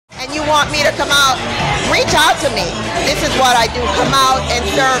want me to come out, reach out to me. This is what I do, come out and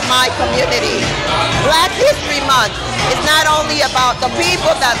serve my community. Black History Month is not only about the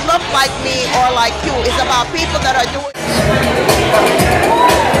people that look like me or like you, it's about people that are doing.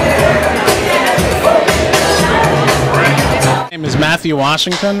 My name is Matthew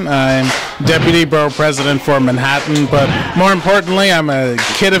Washington. I'm Deputy Borough President for Manhattan, but more importantly, I'm a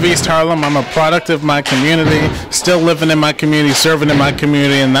kid of East Harlem. I'm a product of my community, still living in my community, serving in my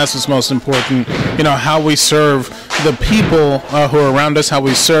community, and that's what's most important. You know, how we serve the people who are around us, how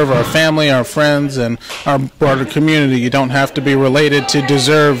we serve our family, our friends, and our broader community. You don't have to be related to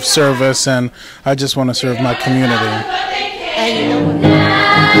deserve service, and I just want to serve my community. And you know what?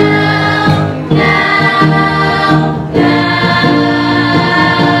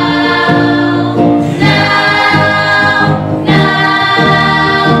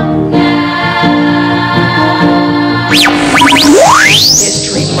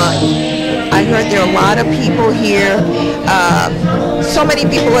 History Month. I heard there are a lot of people here. So mmany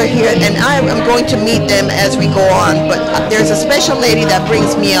people are here, and I am going to meet them as we go on. But there's a special lady that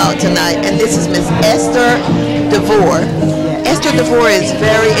brings me out tonight, and this is Miss Esther DeVore. Esther DeVore is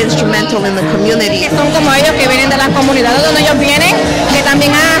very instrumental in the community. Son como ellos que vienen de las comunidades donde ellos vienen, que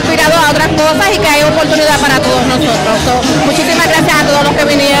también han aspirado a otras cosas y que hay oportunidad para todos nosotros. Muchísimas gracias a todos los que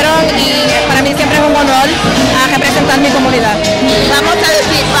vinieron y para mí siempre es un honor representar mi comunidad. Vamos a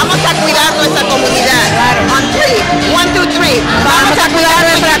decir, vamos a cuidar nuestra comunidad. Claro. On three. 1, 2, 3. Vamos a cuidar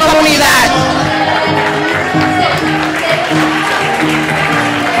nuestra comunidad.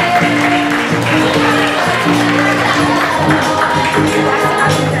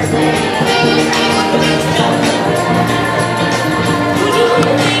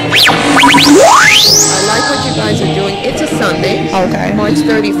 I like what you guys are doing. It's a Sunday, okay. March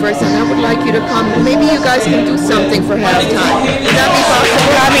 31st, and I would like you to come. Maybe you guys can do something for halftime. Would that be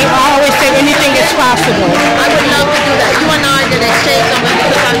possible? I mean, I always say anything is possible. I would love to do that. You and I can exchange something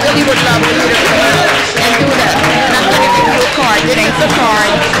because I really would love for you to come out and do that. And I'm going to give you a card. This is the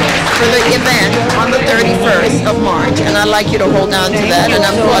card for the event on the 31st of March, and I'd like you to hold on to that. And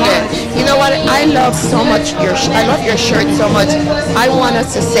I'm going to, you know what? I love so much I love your shirt so much. I want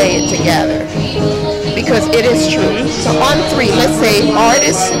us to say it together because it is true. So on 3, let's say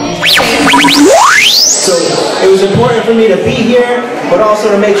artists. So it was important for me to be here, but also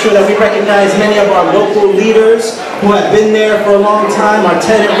to make sure that we recognize many of our local leaders who have been there for a long time, our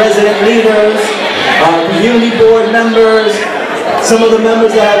tenant resident leaders, our community board members, some of the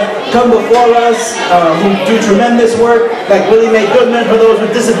members that have come before us who do tremendous work, like Willie Mae Goodman for those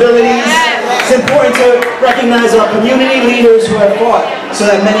with disabilities. It's important to recognize our community leaders who have fought so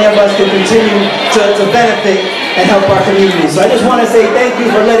that many of us can continue to benefit and help our community. So I just want to say thank you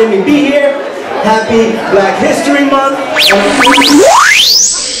for letting me be here. Happy Black History Month.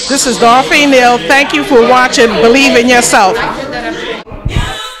 This is Dorothy Neal. Thank you for watching Believe in Yourself.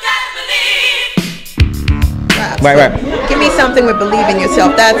 Right. Give me something with Believe in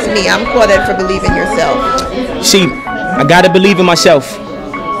Yourself. That's me. I'm Claudette for Believe in Yourself. See, I gotta believe in myself.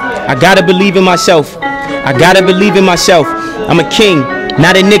 I gotta believe in myself. I gotta believe in myself. I'm a king,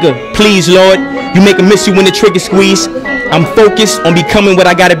 not a nigga. Please, Lord, you make a miss you when the trigger squeeze. I'm focused on becoming what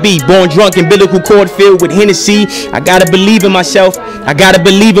I gotta be. Born drunk, umbilical cord filled with Hennessy. I gotta believe in myself. I gotta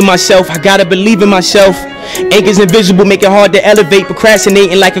believe in myself. I gotta believe in myself. Anchors invisible, make it hard to elevate.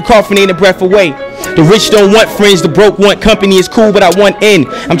 Procrastinating like a coffin ain't a breath away. The rich don't want friends, the broke want company. It's cool, but I want in.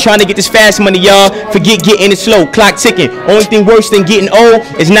 I'm trying to get this fast money, y'all. Forget getting it slow. Clock ticking. Only thing worse than getting old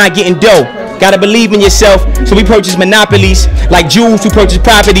is not getting dough. Gotta believe in yourself. So we purchase monopolies like Jews who purchase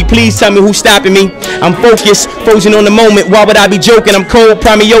property. Please tell me who's stopping me. I'm focused, frozen on the moment. Why would I be joking? I'm cold,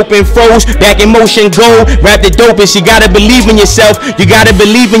 prime me open, froze, back in motion, gold. Rap the dopest. You gotta believe in yourself. You gotta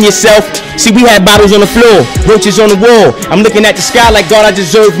believe in yourself. See, we had bottles on the floor, roaches on the wall. I'm looking at the sky like God, I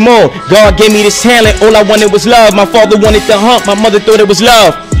deserve more. God gave me this talent. All I wanted was love. My father wanted to hump. My mother thought it was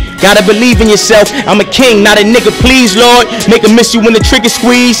love. Gotta believe in yourself. I'm a king, not a nigga. Please, Lord, make a miss you when the trigger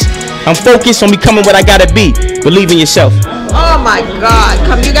squeeze. I'm focused on becoming what I gotta be. Believe in yourself. Oh my God.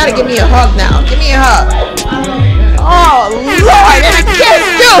 Come, you gotta give me a hug now. Give me a hug. Oh Lord, and a kiss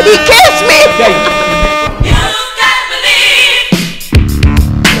too. He kissed me.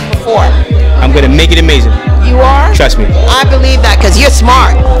 Before. I'm gonna make it amazing. You are? Trust me. I believe that because you're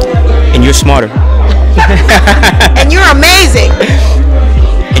smart. And you're smarter. And you're amazing.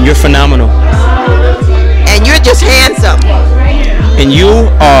 And you're phenomenal. And you're just handsome. And you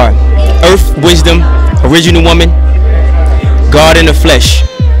are Earth Wisdom, original woman, God in the flesh.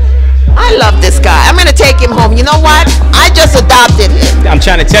 I love this guy. I'm gonna take him home. You know what? I just adopted him. I'm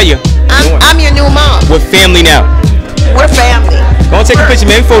trying to tell you. I'm your new mom. We're family now. We're family. Go and take a picture,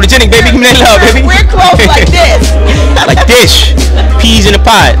 man. We photogenic, baby. Give me that love, baby. We're close like this. Like dish. Peas in a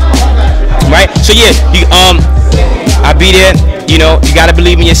pot. Right? So yeah, I'll be there. You know, you gotta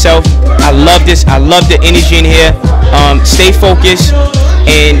believe in yourself. I love this. I love the energy in here. Stay focused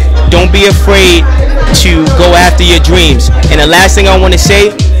and don't be afraid to go after your dreams. And the last thing I want to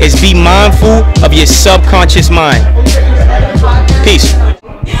say is be mindful of your subconscious mind. Peace.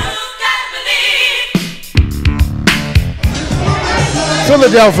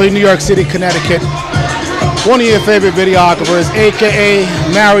 Philadelphia, New York City, Connecticut. One of your favorite videographers, aka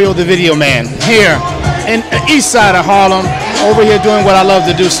Mario the Video Man, here in the east side of Harlem, over here doing what I love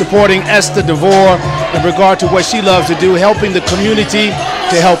to do, supporting Esther DeVore in regard to what she loves to do, helping the community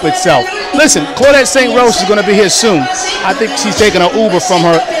to help itself. Listen, Claudette St. Rose is going to be here soon. I think she's taking an Uber from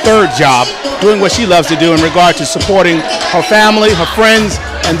her third job, doing what she loves to do in regard to supporting her family, her friends,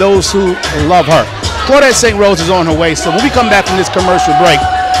 and those who love her. Claudette St. Rose is on her way, so when we come back from this commercial break,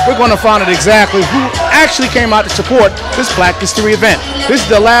 we're going to find out exactly who actually came out to support this Black History event. This is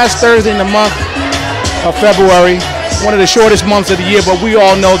the last Thursday in the month of February, one of the shortest months of the year, but we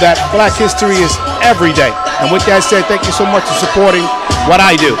all know that Black History is every day. And with that said, thank you so much for supporting what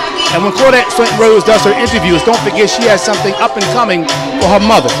I do. And when Claudette St. Rose does her interviews, don't forget she has something up and coming for her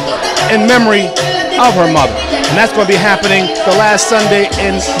mother, in memory of her mother. And that's going to be happening the last Sunday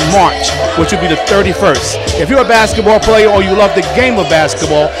in March, which will be the 31st. If you're a basketball player or you love the game of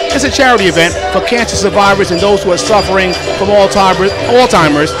basketball, it's a charity event for cancer survivors and those who are suffering from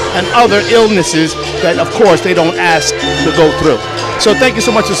Alzheimer's and other illnesses that, of course, they don't ask to go through. So thank you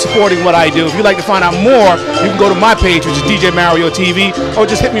so much for supporting what I do. If you'd like to find out more, you can go to my page, which is DJ Mario TV, or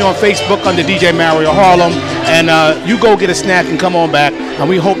just hit me on Facebook under DJ Mario Harlem, and you go get a snack and come on back. And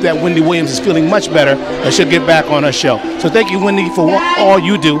we hope that Wendy Williams is feeling much better and she'll get back on her show. So thank you, Wendy, for all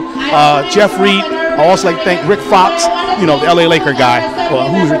you do. Jeff Reed, I also like to thank Rick Fox, you know, the LA Laker guy,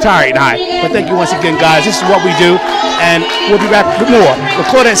 who's retired now. But thank you once again, guys. This is what we do, and we'll be back with more with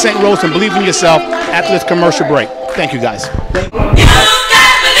Claudette St. Rose and Believe in Yourself after this commercial break. Thank you, guys.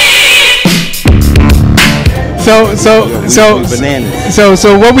 So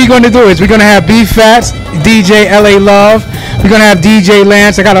what we're going to do is we're going to have B Fats, DJ LA Love. We're going to have DJ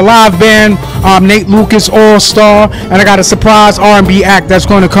Lance. I got a live band, Nate Lucas All-Star, and I got a surprise R&B act that's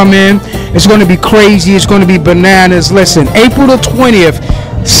going to come in. It's going to be crazy. It's going to be bananas. Listen, April the 20th,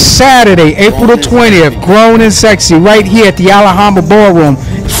 Saturday, April the 20th, Grown and Sexy, right here at the Alhambra Ballroom.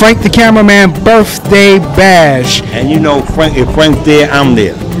 Frank the Cameraman birthday bash. And you know, if Frank's there, I'm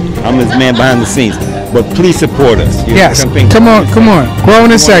there. I'm his man behind the scenes. But please support us. Yes. Come on. Grown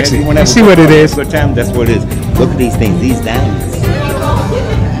and Sexy. Let's see what it is. Good time. That's what it is. Look at these things. These diamonds.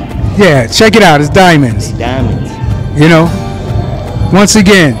 Yeah, check it out. It's diamonds. Diamonds. You know. Once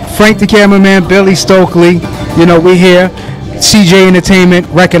again, Frank the Cameraman, Billy Stokely. You know, we're here. CJ Entertainment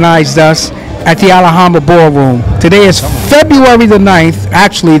recognized us at the Alhambra Ballroom. Today is February the 9th,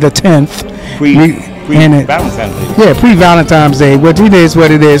 actually the 10th. Pre-Valentine's Day. Yeah, pre-Valentine's Day. What it is,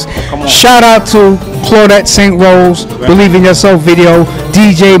 what it is. Shout out to Claudette St. Rose, Believe in Yourself video,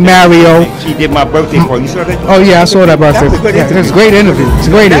 DJ Mario. She did my birthday for you. You saw that? Oh yeah, I saw that birthday. It was a great interview. It's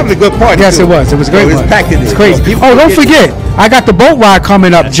a great. That was a good party. Yes, too. it was. It was a great. It's crazy. Oh, don't forget, I got the boat ride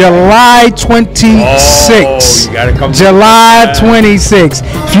coming up July 26th. You gotta come. July 26th.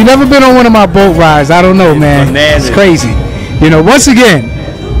 If you've never been on one of my boat rides, I don't know, man. Bananas. It's crazy. You know, once again,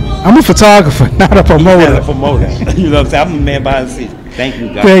 I'm a photographer, not a promoter. Not a promoter. You know what I'm saying? I'm a man behind the scenes. Thank you,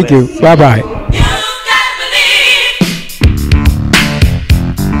 guys. Thank you. Bye-bye.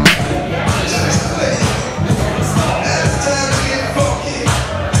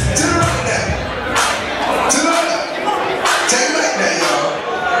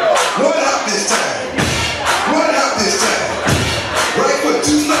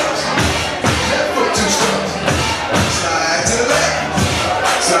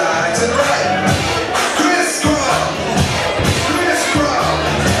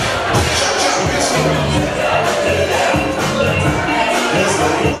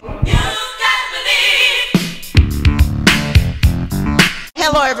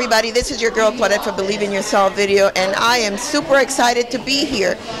 Hello everybody, this is your girl Claudette for Believe in Yourself video, and I am super excited to be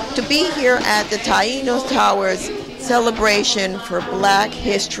here at the Taínos Towers celebration for Black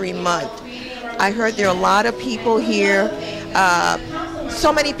History Month. I heard there are a lot of people here,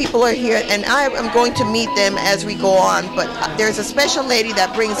 so many people are here, and I am going to meet them as we go on, but there's a special lady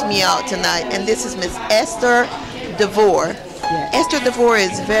that brings me out tonight, and this is Miss Esther DeVore. Esther DeVore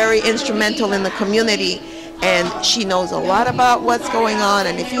is very instrumental in the community, and she knows a lot about what's going on,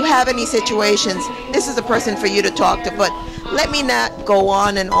 and if you have any situations, this is the person for you to talk to. But let me not go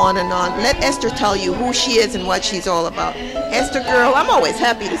on and on and on. Let Esther tell you who she is and what she's all about. Esther, girl, I'm always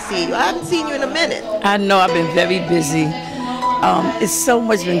happy to see you. I haven't seen you in a minute. I know I've been very busy. It's so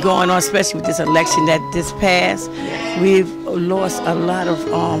much been going on, especially with this election that just passed. We've lost a lot of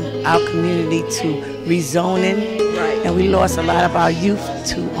our community to rezoning, and we lost a lot of our youth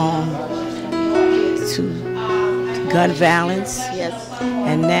to gun violence. Yes.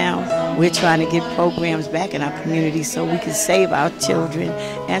 And now we're trying to get programs back in our community so we can save our children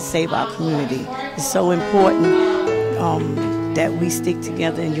and save our community. It's so important that we stick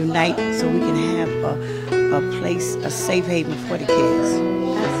together and unite so we can have a place, a safe haven for the kids.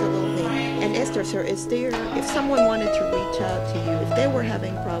 Absolutely. And Esther, sir, is there, if someone wanted to reach out to you, if they were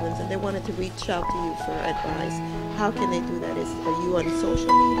having problems and they wanted to reach out to you for advice, how can they do that? Are you on social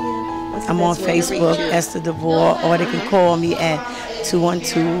media? I'm on Facebook, Esther DeVore, or they can call me at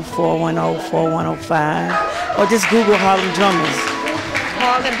 212-410-4105, or just Google Harlem Drummers.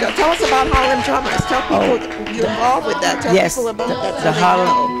 Tell us about Harlem Drummers. Tell people you're involved with that. Tell people about that. The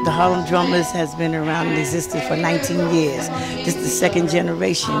Harlem Drummers has been around and existed for 19 years. This is the second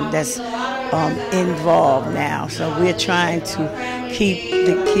generation that's involved now. So we're trying to keep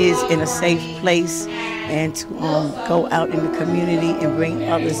the kids in a safe place and to go out in the community and bring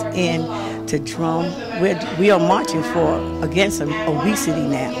others in to drum. We are marching against obesity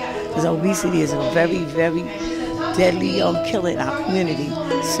now, because obesity is a very, very deadly killer in our community.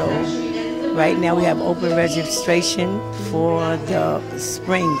 So right now we have open registration for the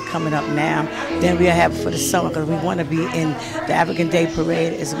spring coming up now. Then we'll have for the summer, because we want to be in the African Day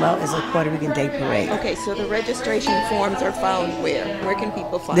Parade as well as the Puerto Rican Day Parade. Okay, so the registration forms are found where? Where can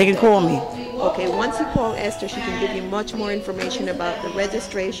people find them? They can call me. Okay, once you call Esther, she can give you much more information about the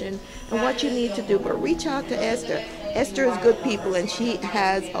registration and what you need to do. But reach out to Esther. Esther is good people, and she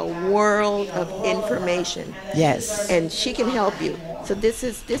has a world of information. Yes. And she can help you. So this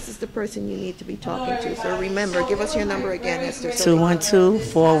is the person you need to be talking to. So remember, give us your number again, Esther.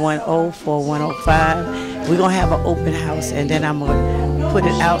 212-410-4105. We're going to have an open house, and then I'm going to put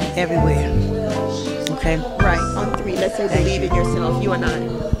it out everywhere. Okay? Right, on 3. Let's say believe in yourself, you and I.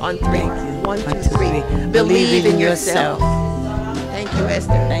 On 3. Thank you. 1, 2, 3. Believe in yourself. Thank you,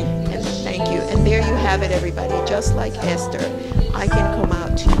 Esther. Thank you. Thank you. And there you have it, everybody. Just like Esther, I can come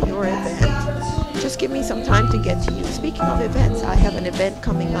out to your event. Just give me some time to get to you. Speaking of events, I have an event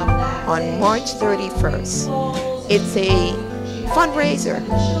coming up on March 31st. It's a fundraiser.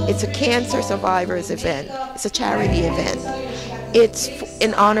 It's a cancer survivors event. It's a charity event. It's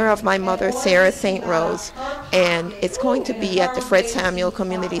in honor of my mother, Sarah St. Rose, and it's going to be at the Fred Samuel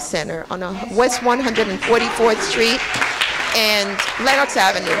Community Center on West 144th Street and Lenox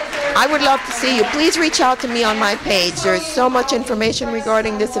Avenue. I would love to see you. Please reach out to me on my page. There's so much information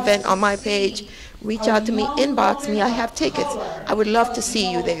regarding this event on my page. Reach out to me, inbox me. I have tickets. I would love to see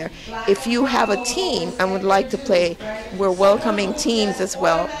you there. If you have a team and would like to play, we're welcoming teams as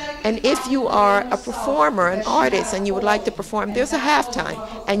well. And if you are a performer, an artist, and you would like to perform, there's a halftime,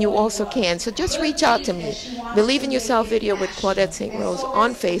 and you also can. So just reach out to me. Believe in Yourself Video with Claudette St. Rose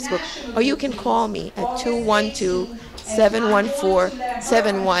on Facebook, or you can call me at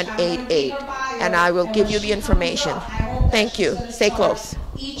 212-714-7188, and I will give you the information. Thank you. Stay close.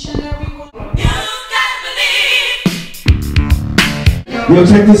 Yo,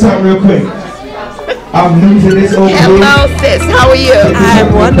 check this out real quick. I'm new to this over here. Hello, sis. How are you?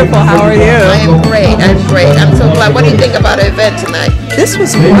 I'm wonderful. How are you? I am great. I'm great. I'm so glad. What do you think about the event tonight? This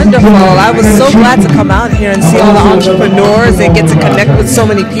was wonderful. I was so glad to come out here and see all the entrepreneurs and get to connect with so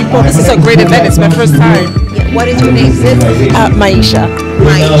many people. This is a great event. It's my first time. Yeah. What is your name, sis? Maisha.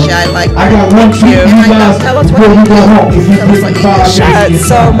 Maisha, I like that. Thank you. Tell us what you do. Tell us what you do. Sure.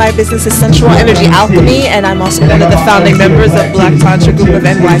 So my business is Sensual Energy Alchemy, and I'm also one of the founding members of Black Tantra Group of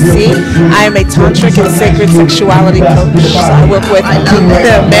NYC. I am a tantric and sacred sexuality coach. So I work with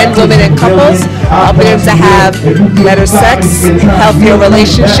men, women, and couples, helping them to have better sex, healthier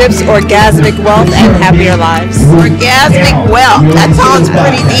relationships, orgasmic wealth, and happier lives. Orgasmic wealth. That sounds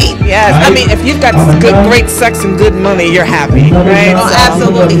pretty neat. Yes. I mean, if you've got great sex and good money, you're happy, right? Oh,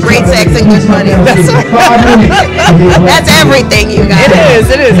 absolutely. Great sex and good money. That's everything you got. It is.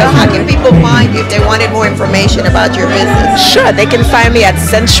 So how can people find you if they wanted more information about your business? Sure. They can find me at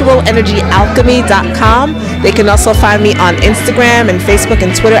sensualenergyalchemy.com. They can also find me on Instagram and Facebook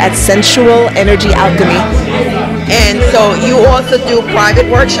and Twitter at Sensual Energy Alchemy. And so you also do private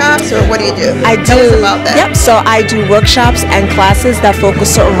workshops, or what do you do? I do. Tell us about that. Yep. So I do workshops and classes that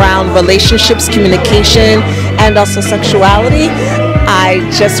focus around relationships, communication, and also sexuality. I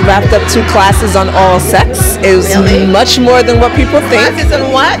just wrapped up 2 classes on oral sex. It was much more than what people think. Classes on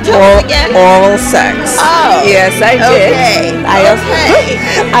what? Tell us again. Oral sex. Oh. Yes, I did.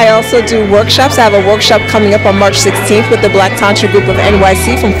 I also do workshops. I have a workshop coming up on March 16th with the Black Tantra Group of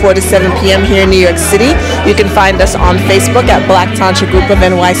NYC from 4 to 7 p.m. here in New York City. You can find us on Facebook at Black Tantra Group of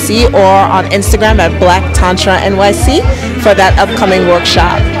NYC or on Instagram at Black Tantra NYC for that upcoming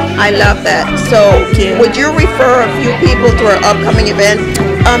workshop. I love that. So would you refer a few people to our upcoming event?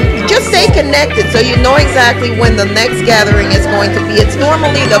 Just stay connected so you know exactly when the next gathering is going to be. It's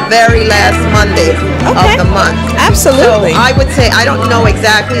normally the very last Monday of the month. Absolutely. So I would say, I don't know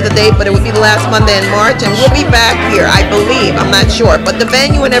exactly the date, but it would be the last Monday in March, and we'll be back here, I believe. I'm not sure. But the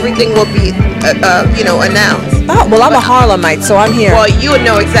venue and everything will be, announced. Oh, well, I'm a Harlemite, so I'm here. Well, you would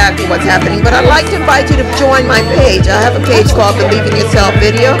know exactly what's happening. But I'd like to invite you to join my page. I have a page called Believe in Yourself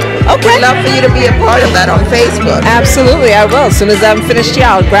Video. Okay. I'd love for you to be a part of that on Facebook. Absolutely, I will. As soon as I'm finished here,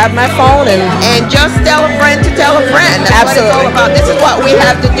 I'll grab my phone and just tell a friend to tell a friend. That's what it's all about. This is what we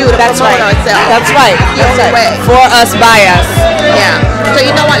have to do to promote ourselves. That's right. The only way. For us, by us. Yeah. So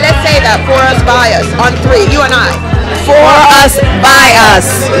you know what? Let's say that. For us, by us. On 3. You and I. For us, by us.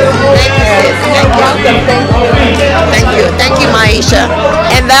 Thank you, sis. Thank you. Thank you. Thank you, Maisha.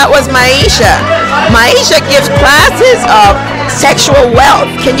 And that was Maisha. Maisha gives classes of sexual wealth.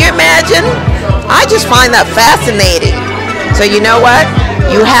 Can you imagine? I just find that fascinating. So you know what?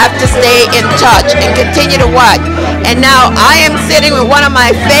 You have to stay in touch and continue to watch. And now I am sitting with one of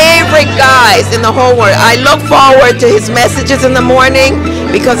my favorite guys in the whole world. I look forward to his messages in the morning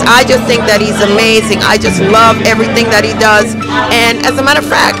because I just think that he's amazing. I just love everything that he does. And as a matter of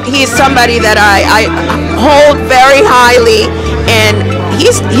fact, he's somebody that I hold very highly, and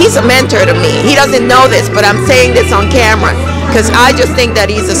he's a mentor to me. He doesn't know this, but I'm saying this on camera because I just think that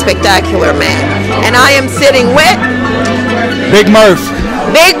he's a spectacular man. And I am sitting with Big Murph.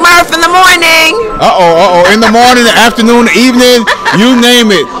 Big Murph in the morning. In the morning, the afternoon, the evening, you name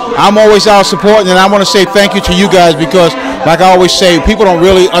it. I'm always out supporting, and I want to say thank you to you guys because, like I always say, people don't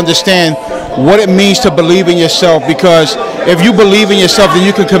really understand what it means to believe in yourself, because if you believe in yourself, then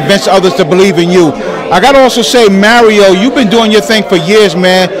you can convince others to believe in you. I got to also say, Mario, you've been doing your thing for years,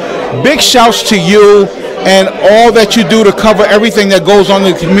 man. Big shouts to you and all that you do to cover everything that goes on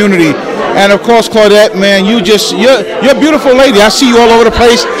in the community. And of course, Claudette, man, you're a beautiful lady. I see you all over the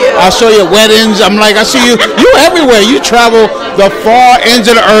place. I saw you at weddings. I'm like, I see you. You're everywhere. You travel the far ends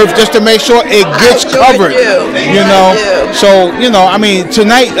of the earth just to make sure it gets covered. You know. So I mean,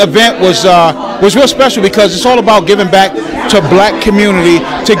 tonight's event was real special because it's all about giving back to black community,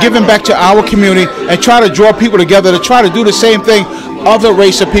 to giving back to our community, and try to draw people together to try to do the same thing other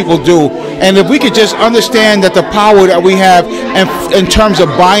race of people do. And if we could just understand that the power that we have in terms of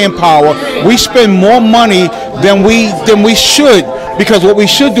buying power, we spend more money than we should, because what we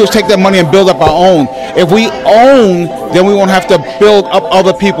should do is take that money and build up our own. If we own, then we won't have to build up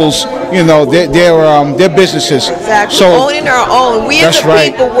other people's, their businesses. Exactly. So owning our own. We as the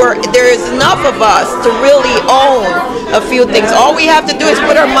people there is enough of us to really own a few things. All we have to do is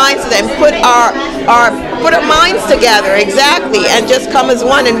put our minds to them, put our minds together, exactly, and just come as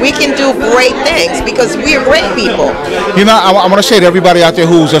one, and we can do great things because we are great people. I want to say to everybody out there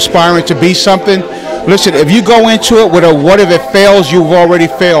who's aspiring to be something, listen, if you go into it with a what if it fails, you've already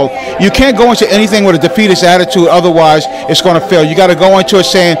failed. You can't go into anything with a defeatist attitude, otherwise it's going to fail. You got to go into it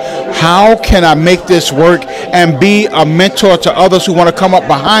saying, how can I make this work, and be a mentor to others who want to come up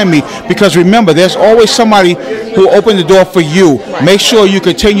behind me, because remember, there's always somebody who opened the door for you. Make sure you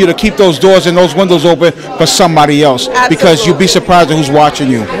continue to keep those doors and those windows open for somebody else. Absolutely. Because you'd be surprised at who's watching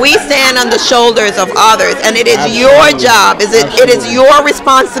you. We stand on the shoulders of others, and it is your job, it is your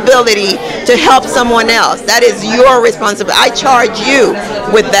responsibility to help someone else. That is your responsibility. I charge you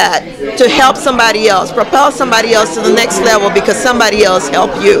with that, to help somebody else, propel somebody else to the next level because somebody else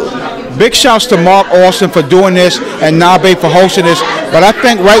helped you. Big shouts to Mark Austin for doing this and Nabe for hosting this. But I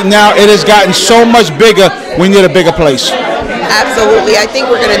think right now it has gotten so much bigger, we need a bigger place. Absolutely. I think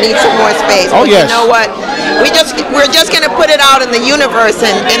we're going to need some more space. Oh, yes. You know what? We're just going to put it out in the universe,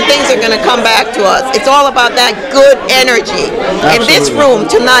 and things are going to come back to us. It's all about that good energy. Absolutely. And this room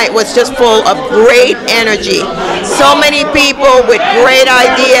tonight was just full of great energy. So many people with great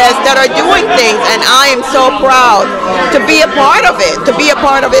ideas that are doing things, and I am so proud to be a part of it, to be a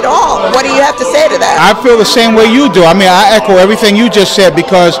part of it all. What do you have to say to that? I feel the same way you do. I mean, I echo everything you just said,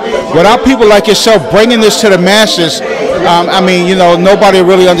 because without people like yourself bringing this to the masses, nobody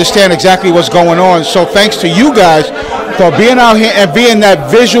really understands exactly what's going on. So thanks to you guys for being out here and being that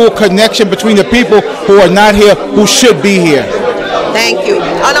visual connection between the people who are not here, who should be here. Thank you.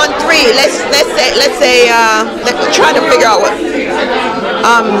 And on 3, let's say, try to figure out what.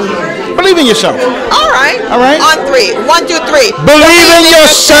 Believe in yourself. All right. All right. On 3. 1, 2, 3. Believe in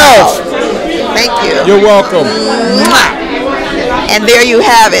yourself. Thank you. You're welcome. And there you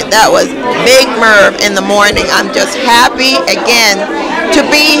have it. That was Big Merv in the morning. I'm just happy again to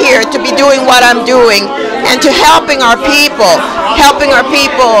be here, to be doing what I'm doing, and to helping our people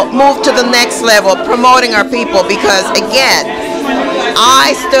move to the next level, promoting our people, because again,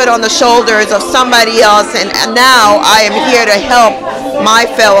 I stood on the shoulders of somebody else, and now I am here to help my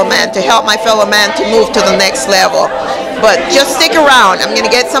fellow man, to move to the next level. But just stick around. I'm going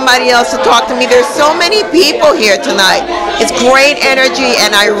to get somebody else to talk to me. There's so many people here tonight. It's great energy,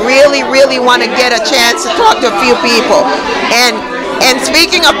 and I really, really want to get a chance to talk to a few people. And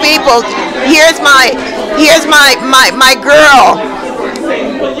speaking of people, here's my girl.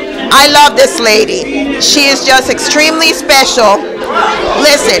 I love this lady. She is just extremely special.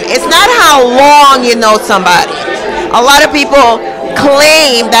 Listen, it's not how long you know somebody. A lot of people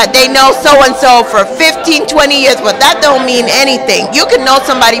claim that they know so-and-so for 15, 20 years, but that don't mean anything. You can know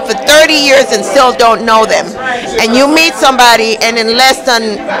somebody for 30 years and still don't know them. And you meet somebody, and in less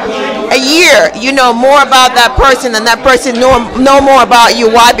than a year, you know more about that person, and that person know more about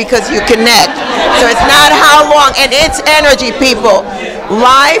you. Why? Because you connect. So it's not how long, and it's energy, people.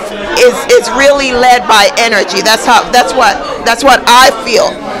 Life is really led by energy. That's what I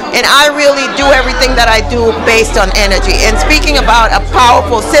feel. And I really do everything that I do based on energy. And speaking about a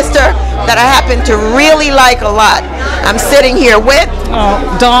powerful sister that I happen to really like a lot, I'm sitting here with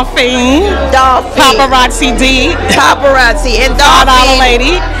Dolphine. Paparazzi D. Paparazzi. And Dolphine.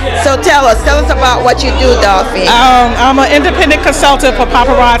 Lady. So tell us about what you do, Dolphine. I'm an independent consultant for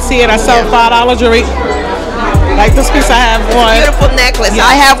paparazzi, and I sell $5 jewelry. Like this piece, I have one. Beautiful necklace. Yeah.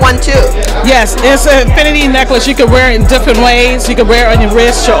 I have one too. Yes, it's an infinity necklace. You can wear it in different ways. You can wear it on your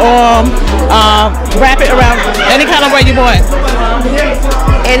wrist, your arm, wrap it around any kind of way you want.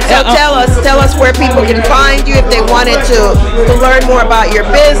 And so tell us where people can find you if they wanted to learn more about your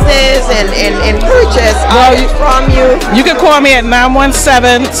business and purchase items from you. You can call me at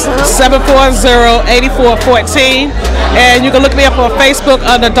 917-740-8414, and you can look me up on Facebook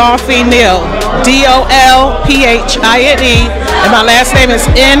under Dolphine Neal, DOLPHINE, and my last name is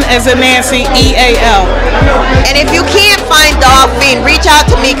N as in Nancy, EAL. And if you can't find Dolphine, reach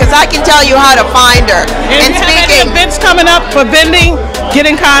out to me because I can tell you how to find her. And speaking of events coming up for vending, get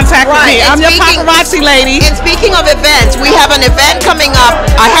in contact with me. I'm your paparazzi lady. And speaking of events, we have an event coming up.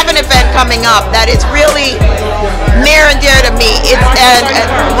 I have an event coming up that is really near and dear to me. It's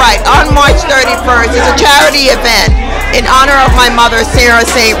on March 31st. It's a charity event in honor of my mother, Sarah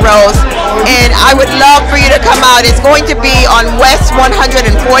St. Rose. And I would love for you to come out. It's going to be on West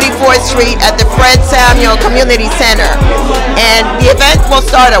 144th Street at the Fred Samuel Community Center. And the event will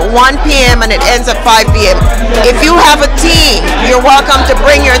start at 1 p.m. and it ends at 5 p.m. If you have a team, you're welcome to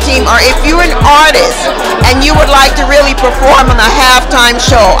bring your team. Or if you're an artist and you would like to really perform on a halftime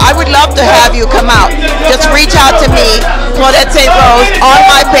show, I would love to have you come out. Just reach out to me, Claudette St. Rose, on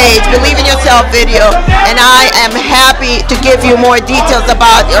my page, Believe in Yourself video, and I am happy to give you more details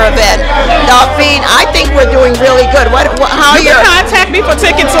about your event. Dolphine, I think we're doing really good. How you can contact me for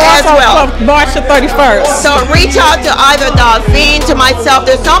tickets also for March the 31st. So reach out to either Dolphine, to myself.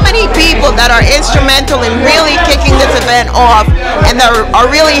 There's so many people that are instrumental in really kicking this event off and that are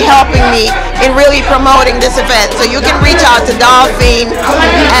really helping me in really promoting this event. So you can reach out to Dolphine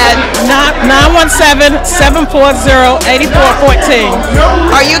at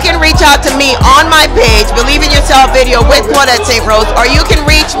 917-740-8414. Or you can reach out to me on my page, Believe in Yourself video with Claudette St. Rose, or you can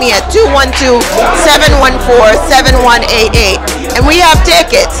reach me at 212-714-7188. And we have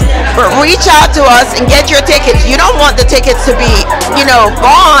tickets, but reach out to us and get your tickets. You don't want the tickets to be,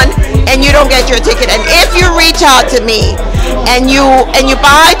 gone and you don't get your ticket. And if you reach out to me and you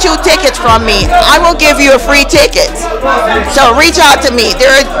buy 2 tickets from me, I will give you a free ticket. So reach out to me.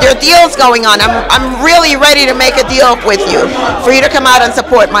 There are deals going on. I'm really ready to make a deal with you for you to come out and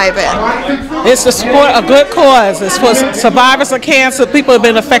support my event. It's to support a good cause. It's for survivors of cancer, people who have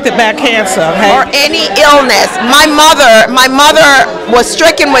been affected by cancer. Okay? Or any illness. My mother was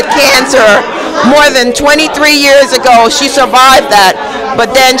stricken with cancer more than 23 years ago. She survived that,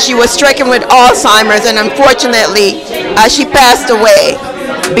 but then she was stricken with Alzheimer's, and unfortunately, she passed away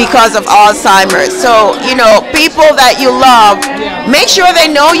because of Alzheimer's. So, people that you love, make sure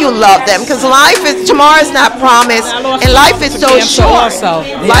they know you love them, because tomorrow's not promised, and life is so short.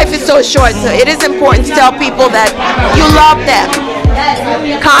 Life is so short, so it is important to tell people that you love them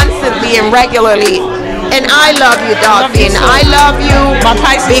constantly and regularly. And I love you, Dolphine. I love you my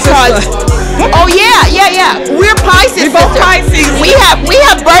Pisces because sister. Oh yeah. We're Pisces. We both sister. Pisces. We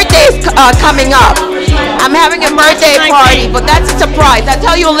have birthdays coming up. I'm having a birthday party, but that's a surprise. I'll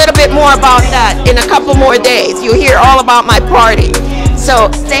tell you a little bit more about that in a couple more days. You'll hear all about my party. So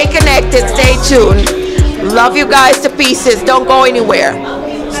stay connected, stay tuned. Love you guys to pieces. Don't go anywhere.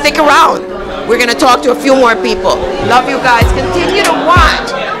 Stick around. We're going to talk to a few more people. Love you guys. Continue to watch.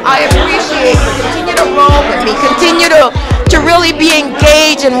 I appreciate you. Continue to roll with me. Continue to really be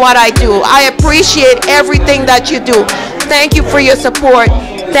engaged in what I do. I appreciate everything that you do. Thank you for your support.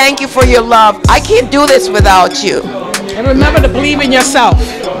 Thank you for your love. I can't do this without you. And remember to believe in yourself.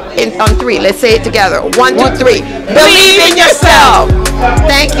 On 3, let's say it together. 1, 2, 3. Believe in yourself.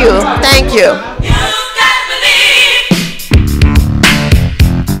 Thank you. Thank you.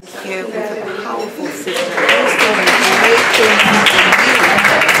 Here with a powerful sister. She's doing great things for you.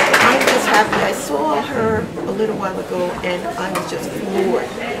 I'm just happy. I saw her a little while ago, and I was just floored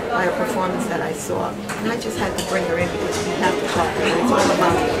by a performance that I saw. And I just had to bring her in because we have to talk to her. It's all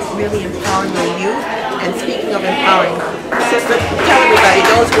about really empowering our youth. And speaking of empowering, sister, tell everybody,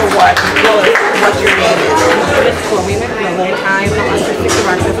 those who are what your name is. I'm the artistic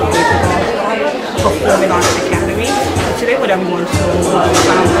director for Performing Arts Academy. Today with everyone, so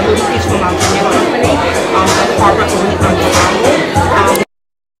I'm a little piece from our junior company, Harvard Ensemble.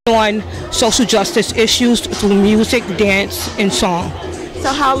 On social justice issues through music, dance, and song.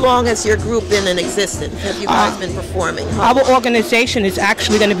 So how long has your group been in existence? Have you guys been performing? Our organization is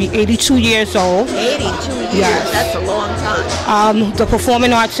actually going to be 82 years old. 82 years? Yes. That's a long time. The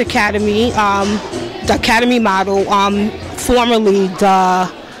Performing Arts Academy, the Academy model, formerly the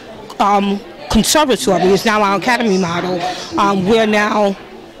Conservatory is now our Academy model.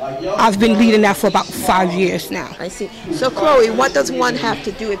 I've been leading that for about 5 years now. I see. So Chloe, what does one have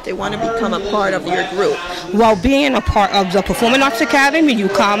to do if they want to become a part of your group? Well, being a part of the Performing Arts Academy, you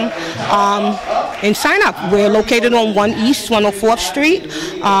come and sign up. We're located on 1 East 104th Street.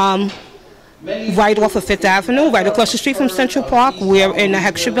 Right off of 5th Avenue, right across the street from Central Park. We're in the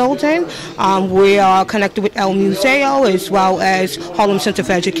Heckscher building. We are connected with El Museo as well as Harlem Center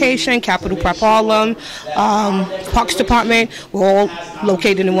for Education, Capital Prep Harlem, Parks Department. We're all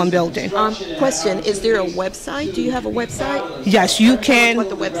located in one building. Question, is there a website? Do you have a website? Yes, you can. What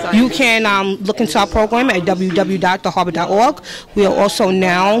the website you is? can look into our program at www.theharbor.org. We are also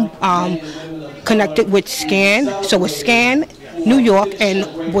now connected with SCAN. So it's SCAN, New York, and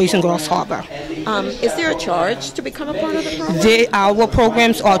Boys and Girls Harbor. Is there a charge to become a part of the program? Our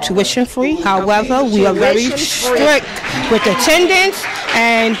programs are tuition free. However, we are very strict with attendance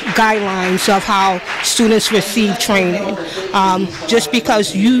and guidelines of how students receive training. Just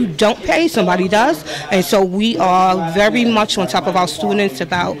because you don't pay, somebody does. And so we are very much on top of our students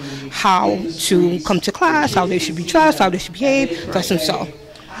about how to come to class, how they should be dressed, how they should behave, thus and so.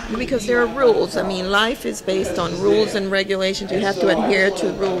 Because there are rules. I mean, life is based on rules and regulations. You have to adhere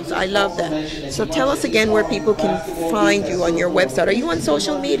to rules. I love that. So tell us again where people can find you on your website. Are you on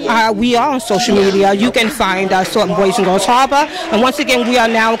social media? We are on social media. You can find us on Boys and Girls Harbor. And once again, we are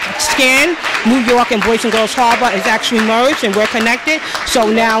now SCAN. New York and Boys and Girls Harbor is actually merged and we're connected.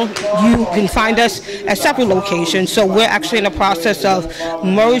 So now you can find us at several locations. So we're actually in the process of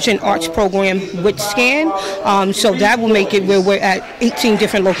merging arts program with SCAN. So that will make it where we're at 18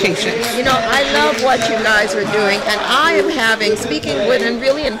 different locations. You know, I love what you guys are doing, and I am having, speaking with and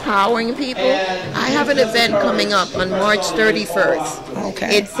really empowering people, I have an event coming up on March 31st.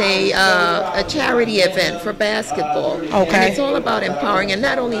 Okay. It's a charity event for basketball. Okay. And it's all about empowering, and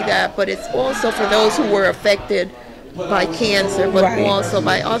not only that, but it's also for those who were affected by cancer, but also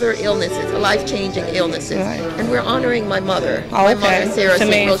by other illnesses, life-changing illnesses. And we're honoring my mother, my mother, Sarah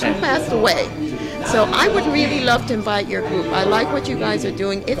St. Rose, who passed away. So I would really love to invite your group. I like what you guys are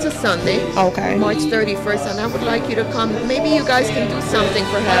doing. It's a Sunday, March 31st, and I would like you to come. Maybe you guys can do something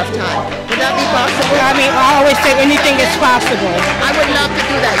for halftime. Would that be possible? I mean, I always say anything is possible. I would love to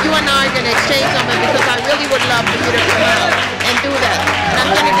do that. You and I are going to exchange something because I really would love for you to come out and do that. And I'm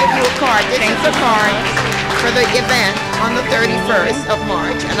going to give you a card. This is a card for the event on the 31st of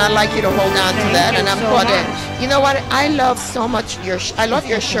March, and I'd like you to hold on to that. And I'm caught in. You know what? I love so much I love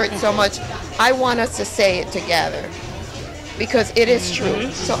your shirt so much. I want us to say it together because it is true.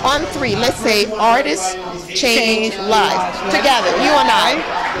 So on 3, let's say artists change lives. Together, you and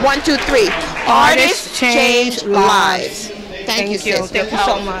I. 1, 2, 3. Artists change lives. Thank you, sis. Thank you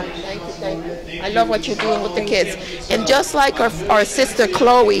so much. Thank you. I love what you're doing with the kids. And just like our sister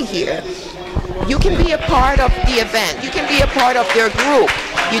Chloe here, you can be a part of the event. You can be a part of their group.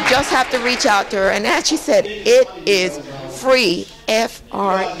 You just have to reach out to her. And as she said, it is free,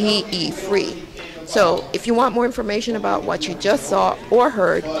 F-R-E-E, free. So if you want more information about what you just saw or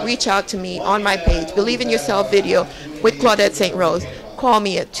heard, reach out to me on my page, Believe in Yourself Video with Claudette St. Rose. Call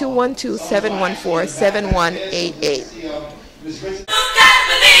me at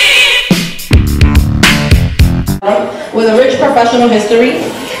 212-714-7188. With a rich professional history,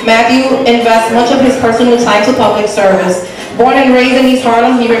 Matthew invests much of his personal time to public service. Born and raised in East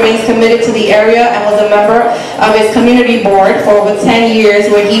Harlem, he remains committed to the area and was a member of its community board for over 10 years,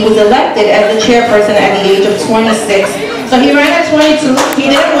 where he was elected as the chairperson at the age of 26. So he ran at 22,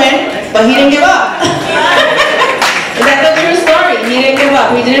 he didn't win, but he didn't give up. That's a true story. He didn't give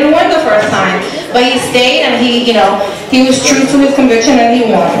up. He didn't win the first time, but he stayed and he was true to his conviction and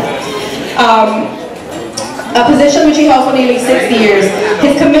he won. A position which he held for nearly 6 years.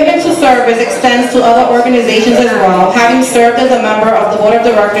 His commitment to service extends to other organizations as well, having served as a member of the board of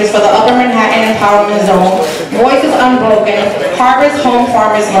directors for the Upper Manhattan Empowerment Zone, Voices Unbroken, Harvest Home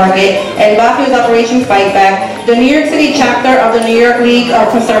Farmers Market, and Lafayette's Operation Fight Back, the New York City chapter of the New York League of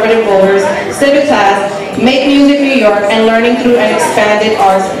Conservative Voters, Civitas, Make Music New York, and Learning Through an Expanded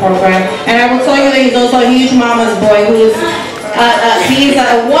Arts Program. And I will tell you that he's also a huge mama's boy who's he's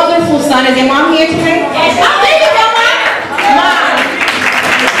a wonderful son. Is your mom here tonight? Yes. Oh, there you go, Mom. Mom,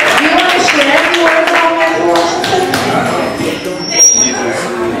 do you want to share any words about Matthew Washington?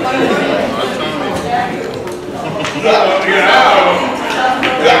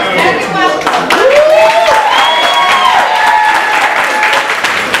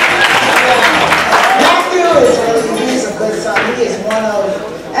 He's a good son. He is one of,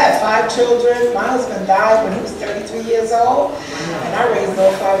 I have 5 children. My husband died when he was 33 years old, and I raised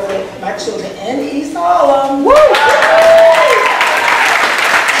all 5 of my children in East Harlem. Woo!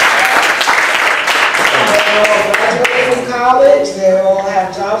 They all graduated from college. They all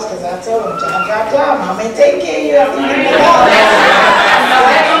have jobs because I told them, job. Mom ain't taking care of you after you get to college.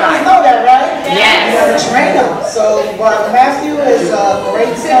 You know that, right? Yes. You got to train them. So, Matthew is a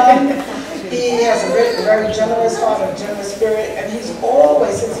great son. He has a very generous heart, a generous spirit, and he's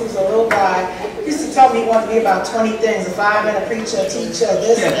always, since he was a little guy, he used to tell me he wanted to be about 20 things, a fireman, a preacher, a teacher,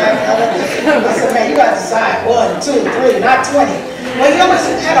 this and that and other. I said, man, you got to decide 1, 2, 3, not 20. Well, he always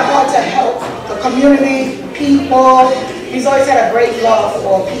had a heart to help the community, people. He's always had a great love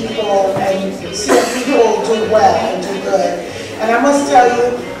for people and seeing people do well and do good. And I must tell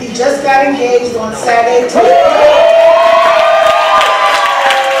you, he just got engaged on Saturday.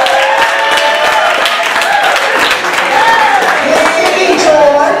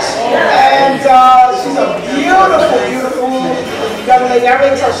 She's a beautiful young lady. I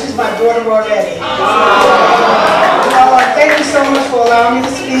already tell she's my daughter already. Thank you so much for allowing me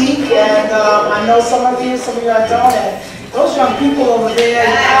to speak. And I know some of you I don't. And those young people over there.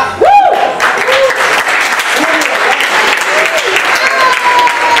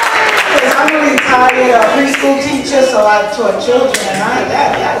 I'm a retired preschool teacher, so I taught children, and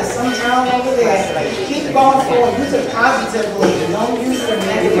that is some talent over there. Keep going forward, use it positively, don't use it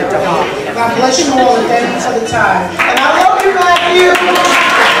negatively. God bless you all, and thank you for the time. And I love you, Matthew.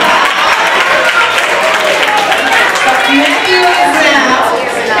 Matthew is now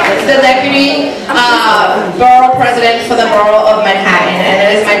the Deputy Borough President for the Borough of Manhattan, and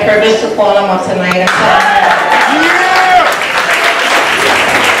it is my privilege to call him up tonight.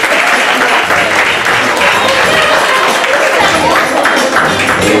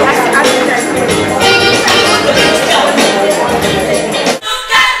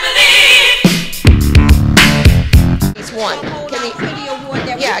 He's won.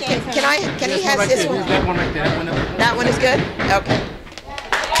 Can he have this one? That one is good? Okay.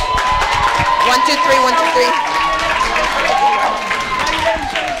 1, 2, 3, 1, 2, 3.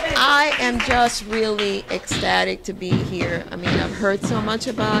 I am just really ecstatic to be here. I mean, I've heard so much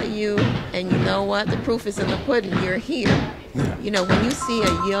about you, and you know what? The proof is in the pudding. You're here. You know, when you see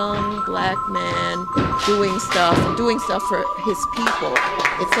a young black man doing stuff for his people,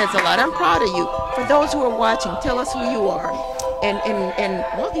 it says a lot. I'm proud of you. For those who are watching, tell us who you are and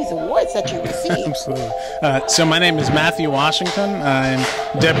all these awards that you received. Absolutely. So my name is Matthew Washington. I'm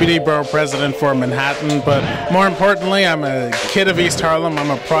Deputy Borough President for Manhattan, but more importantly, I'm a kid of East Harlem. I'm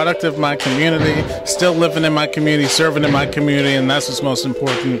a product of my community, still living in my community, serving in my community, and that's what's most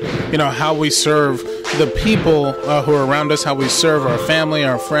important. You know, how we serve the people who are around us, how we serve our family,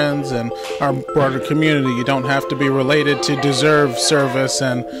 our friends, and our broader community. You don't have to be related to deserve service,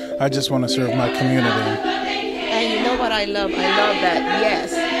 and I just want to serve my community. And you know what I love? I love that,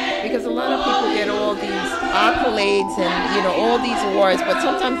 yes, because a lot of people get all these accolades and, you know, all these awards, but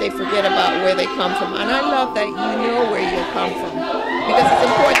sometimes they forget about where they come from. And I love that you know where you come from. because it's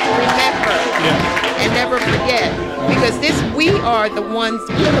important to remember and never forget. Because we are the ones,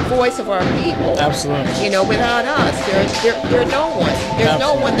 we're the voice of our people. Absolutely. You know, without us, there's no one. There's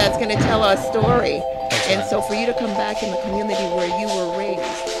no one that's going to tell our story. And so for you to come back in the community where you were raised,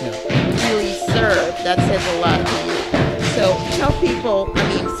 really serve, that says a lot to you. So tell people, I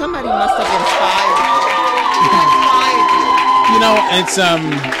mean, somebody must have inspired you. You know, it's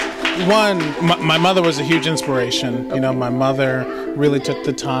my mother was a huge inspiration. You know, my mother really took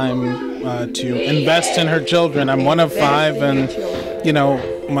the time to invest in her children. I'm one of 5, and you know,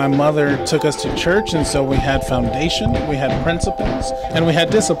 my mother took us to church, and so we had foundation, we had principles, and we had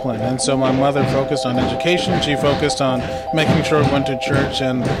discipline. And so my mother focused on education. She focused on making sure we went to church,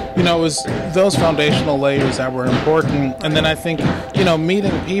 and you know, it was those foundational layers that were important. And then I think, you know,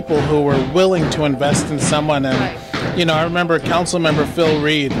 meeting people who were willing to invest in someone. And you know, I remember Councilmember Phil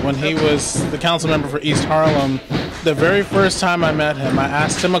Reed, when he was the council member for East Harlem. The very first time I met him, I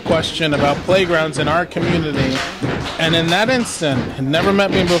asked him a question about playgrounds in our community, and in that instant, he'd never met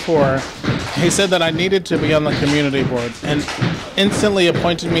me before, he said that I needed to be on the community board, and instantly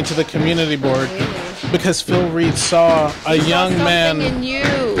appointed me to the community board because Phil Reed saw a young man. In you.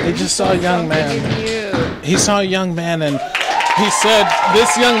 He just saw a young man. He saw a young man, and he said,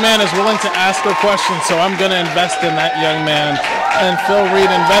 this young man is willing to ask a question, so I'm going to invest in that young man. And Phil Reed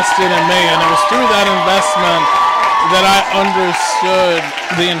invested in me, and it was through that investment that I understood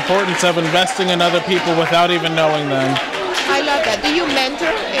the importance of investing in other people without even knowing them. I love that. Do you mentor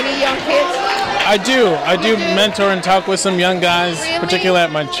any young kids? I do mentor and talk with some young guys, particularly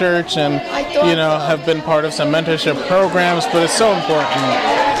at my church, and you know, have been part of some mentorship programs, but it's so important.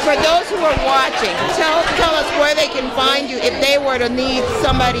 For those who are watching, tell us where they can find you if they were to need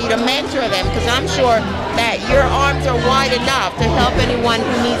somebody to mentor them, because I'm sure that your arms are wide enough to help anyone who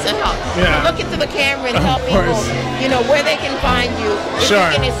needs a help. Yeah. Look into the camera and help people, you know, where they can find you if you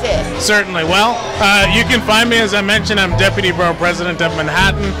can assist. Certainly. Well, you can find me, as I mentioned, I'm Deputy Borough President of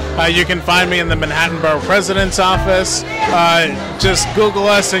Manhattan. You can find me in the Manhattan Borough President's office. Just Google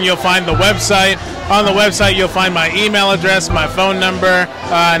us and you'll find the website. On the website, you'll find my email address, my phone number,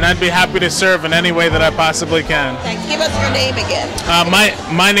 and I'd be happy to serve in any way that I possibly can. Thanks. Give us your name again.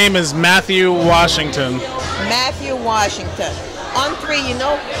 My name is Matthew Washington. Matthew Washington. On 3, you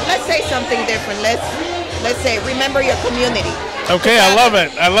know, let's say something different. Let's say, remember your community. Okay, I love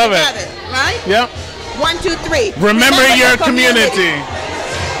it. I love it. Right? Yep. 1, 2, 3. Remember your community.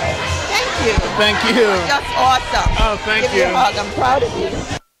 Thank you. Thank you. Just awesome. Oh, thank you. Give you a hug. I'm proud of you.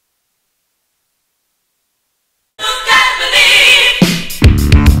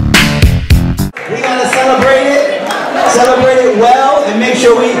 We gotta celebrate it well, and make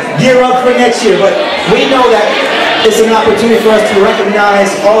sure we gear up for next year. But we know that it's an opportunity for us to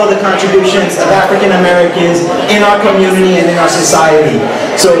recognize all of the contributions of African Americans in our community and in our society.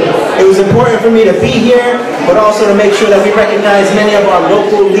 So it was important for me to be here, but also to make sure that we recognize many of our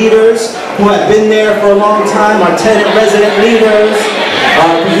local leaders who have been there for a long time, our tenant resident leaders,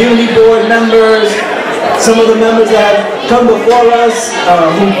 our community board members, some of the members that have come before us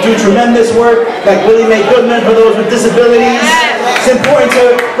who do tremendous work, like Willie Mae Goodman for those with disabilities. It's important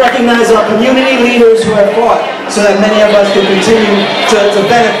to recognize our community leaders who have fought so that many of us can continue to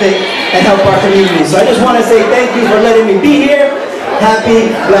benefit and help our community. So I just want to say thank you for letting me be here. Happy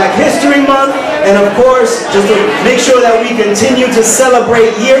Black History Month. And of course, just to make sure that we continue to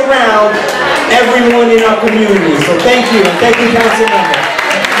celebrate year-round everyone in our community. So thank you, and thank you, Council Member.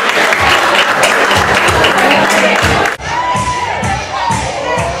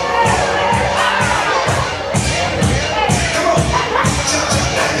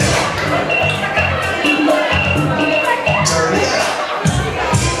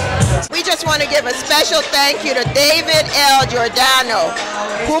 Want to give a special thank you to David L. Giordano,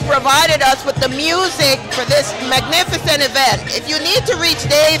 who provided us with the music for this magnificent event. If you need to reach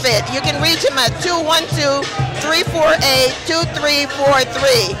David, you can reach him at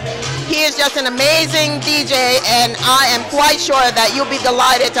 212-348-2343. He is just an amazing DJ, and I am quite sure that you'll be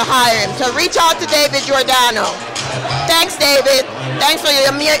delighted to hire him. So reach out to David Giordano. Thanks, David. Thanks for the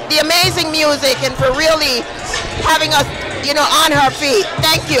amazing music and for really having us, you know, on her feet.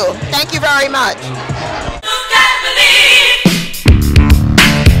 Thank you. Thank you very much.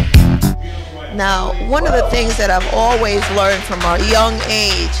 Now, one of the things that I've always learned from a young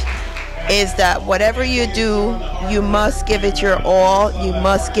age is that whatever you do, you must give it your all. You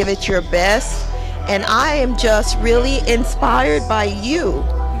must give it your best. And I am just really inspired by you.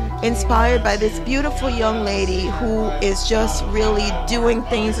 Inspired by this beautiful young lady who is just really doing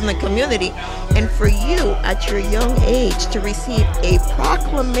things in the community. And for you at your young age to receive a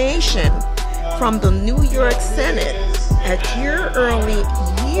proclamation from the New York Senate at your early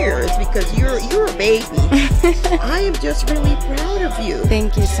years, because you're a baby, I am just really proud of you.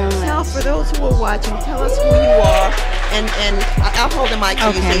 Thank you so much. Now, for those who are watching, tell us who you are, and I'll hold the mic to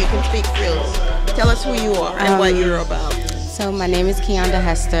you so you can speak freely. Tell us who you are and what you're about. So my name is Keonda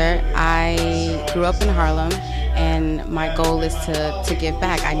Hester. I grew up in Harlem, and my goal is to give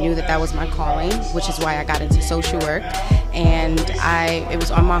back. I knew that that was my calling, which is why I got into social work. And it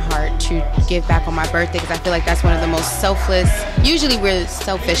was on my heart to give back on my birthday, because I feel like that's one of the most selfless. Usually we're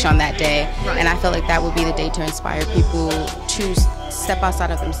selfish on that day, and I feel like that would be the day to inspire people to step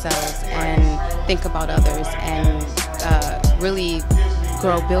outside of themselves and think about others and really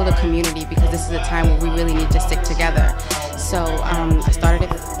build a community, because this is a time where we really need to stick together. So I started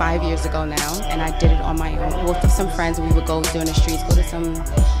it 5 years ago now, and I did it on my own with some friends. We would go during the streets, go to some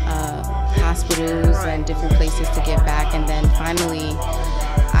hospitals and different places to give back. And then finally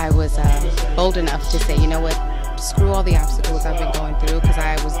I was bold enough to say, you know what, screw all the obstacles I've been going through, because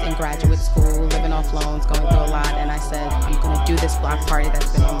I was in graduate school, living off loans, going through a lot, and I said, I'm going to do this block party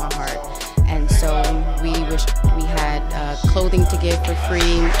that's been on my heart. And so we had clothing to give for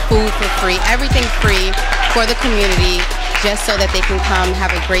free, food for free, everything free for the community, just so that they can come,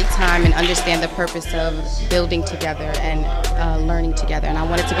 have a great time, and understand the purpose of building together and learning together. And I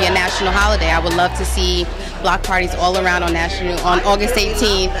want it to be a national holiday. I would love to see block parties all around on August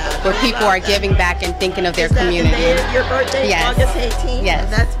 18th, where people are giving back and thinking of their community. Is that the day of your birthday, yes. August 18th? Yes.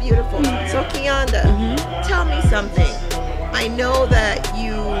 Oh, that's beautiful. So Keonda, tell me something. I know that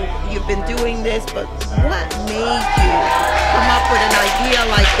you've been doing this, but what made you come up with an idea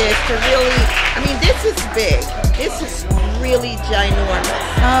like this to really, I mean, this is big. This is really ginormous.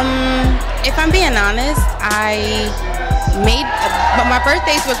 If I'm being honest, but my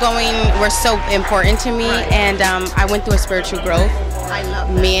birthdays were so important to me, and I went through a spiritual growth. I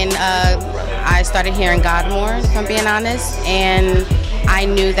love that. I started hearing God more, if I'm being honest, and I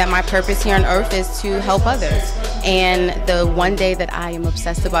knew that my purpose here on earth is to help others. And the one day that I am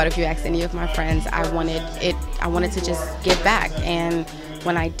obsessed about, if you ask any of my friends, I wanted to just give back. And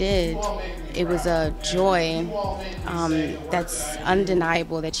when I did, it was a joy that's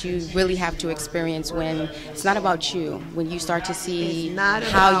undeniable, that you really have to experience when it's not about you, when you start to see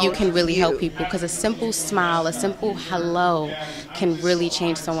how you can really help people. Because a simple smile, a simple hello can really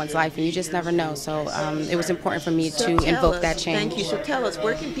change someone's life, and you just never know. So it was important for me to invoke that change. Thank you. So tell us,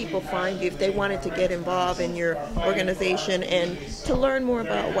 where can people find you if they wanted to get involved in your organization and to learn more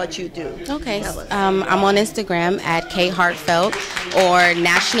about what you do? Okay, I'm on Instagram at KHeartfelt or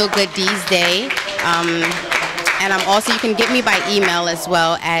National Good Deeds Day. And I'm also, you can get me by email as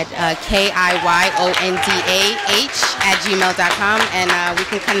well at KIYONDAH@gmail.com, and we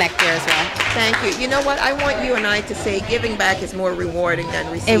can connect there as well. Thank you. You know what? I want you and I to say giving back is more rewarding than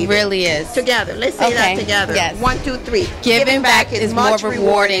receiving. It really is. Together. Let's say that together. Yes. 1, 2, 3. Giving back is more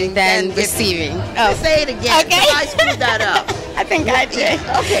rewarding than receiving. Let's say it again. Okay. I screwed that up. I think I did.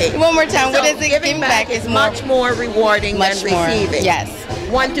 Okay. One more time. So what is it? Giving back is much more rewarding than receiving. Yes.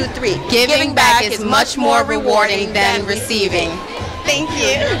 1, 2, 3. Giving back is much more rewarding than receiving. Thank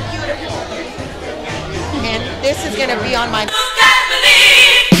you. And this is going to be on my...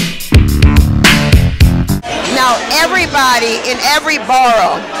 Now, everybody in every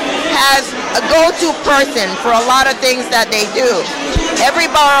borough has a go-to person for a lot of things that they do.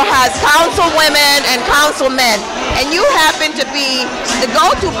 Every borough has councilwomen and councilmen, and you happen to be the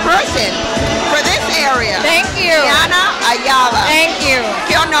go-to person for this area. Thank you. Ayala. Thank you.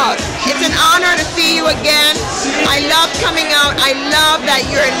 It's an honor to see you again. I love coming out. I love that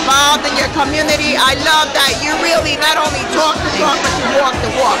you're involved in your community. I love that you really not only talk the talk, but you walk the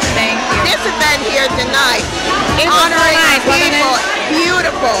walk. Thank you. This event here tonight, it was honoring so nice, people,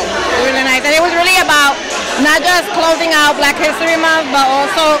 beautiful. Really nice. And it was really about not just closing out Black History Month, but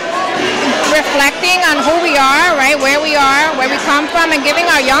also reflecting on who we are, right, where we come from, and giving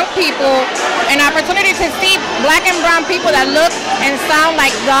our young people an opportunity to see Black and brown people that look and sound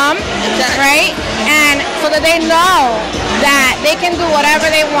like them, right, and so that they know that they can do whatever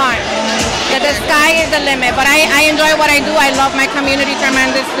they want, that the sky is the limit. But I enjoy what I do. I love my community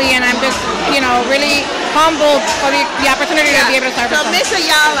tremendously, and I'm just, really humbled for the opportunity to be able to serve. So, Miss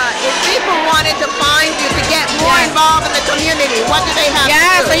Ayala, if people wanted to find you to get more involved in the community, what do they have to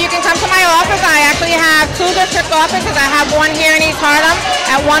do? So you can come to my office. I actually have 2 district offices. I have one here in East Harlem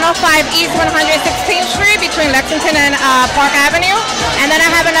at 105 East 116th Street between Lexington and Park Avenue. And then I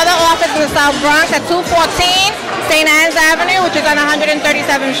have another office in the South Bronx at 214 St. Anne's Avenue, which is on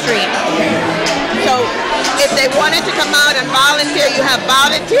 137th Street. So if they wanted to come out and volunteer, you have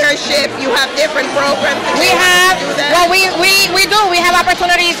volunteership, you have different programs. We have, well, we do. We have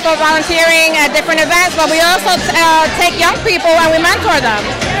opportunities for volunteering at different events, but we also take young people and we mentor them.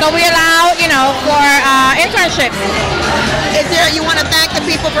 So we allow, you know, for internships. Is there, you want to thank the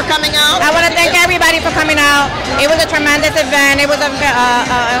people for coming out? I want to thank everybody for coming out. It was a tremendous event. It was a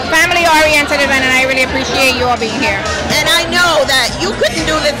family-oriented event, and I really appreciate you all being here. And I know that you couldn't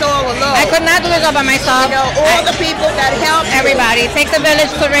do this all alone. I could not do this all by myself. You know, all the people that help everybody. It takes a village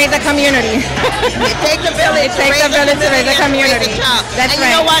to raise a community. It takes a village. It takes a village to raise a community. And That's right.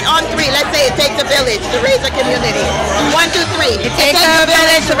 you know what? On three, let's say it takes a village to raise a community. 1, 2, 3. It takes a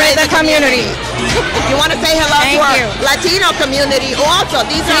village to raise a community. You want to say hello to our Latino community also.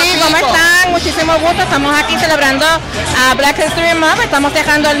 These are Sí, people. ¿cómo están? Muchísimo gusto. Estamos aquí celebrando Black History Month. Estamos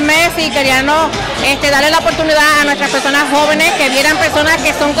dejando el mes y queríamos darle la oportunidad a nuestras personas jóvenes que vieran personas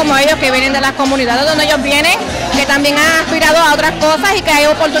que son como ellos, que vienen de las comunidades donde ellos vienen, que también han aspirado a otras cosas y que hay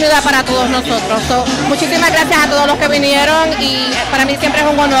oportunidad para todos nosotros. Muchísimas gracias a todos los que vinieron y para mí siempre es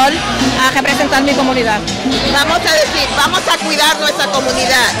un honor representar mi comunidad. Vamos a decir, vamos a cuidar nuestra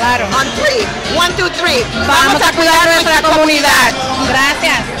comunidad. Claro. On 3. 1, 2, 3. Vamos a cuidar nuestra comunidad.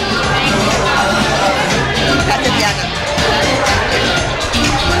 Gracias. Gracias, Diana.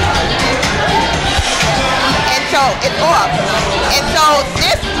 And so it's off. And so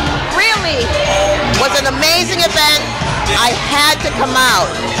this really was an amazing event. I had to come out.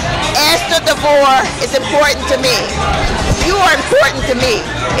 Esther DeVore is important to me. You are important to me.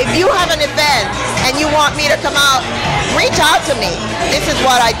 If you have an event and you want me to come out, reach out to me. This is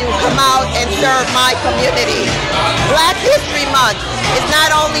what I do, come out and serve my community. Black History Month is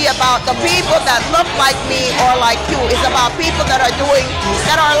not only about the people that look like me or like you, it's about people that are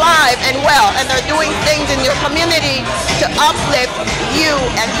alive and well, and they're doing things in your community to uplift you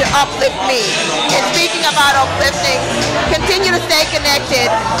and to uplift me. And speaking about uplifting, continue to stay connected,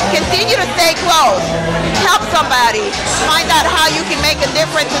 continue to stay close, help somebody, find out how you can make a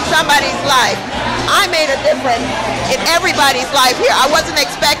difference in somebody's life. I made a difference in everybody's life here. I wasn't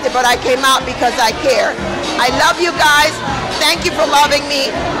expected, but I came out because I care. I love you guys. Thank you for loving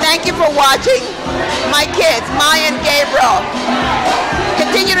me. Thank you for watching. My kids, Maya and Gabriel,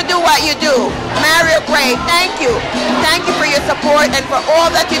 continue to do what you do. Mario Gray, thank you. Thank you for your support and for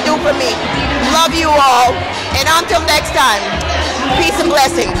all that you do for me. Love you all. And until next time, peace and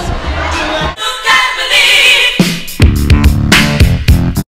blessings.